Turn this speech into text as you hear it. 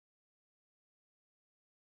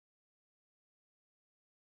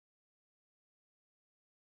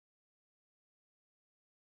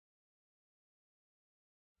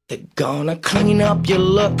They're gonna clean up your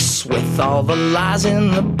looks with all the lies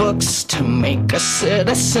in the books to make a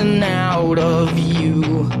citizen out of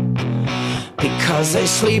you. Because they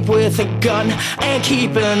sleep with a gun and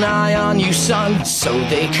keep an eye on you, son, so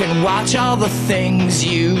they can watch all the things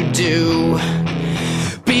you do.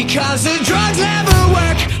 Because the drugs never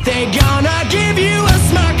work, they gonna give you a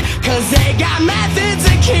smirk, cause they got methods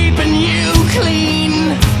of keeping you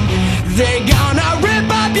clean. They gonna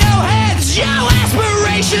rip up your heads, your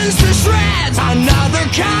aspirations to shreds, another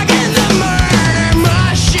cog in the murder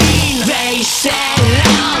machine. They said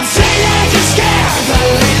I'll say that you're scared the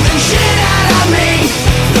living shit out of me.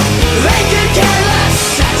 They could care less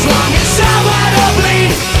as long as someone will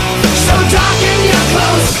bleed. So darken your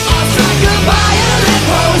clothes or strike a violent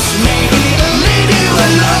pose. Maybe it'll leave you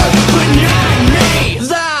alone when you're me.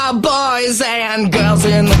 The boys and girls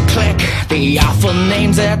in the clique, the awful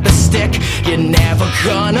names at the stick. You're never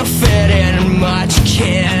gonna fit in much,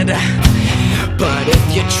 kid. But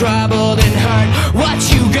if you're troubled and hurt, what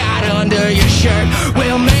you gotta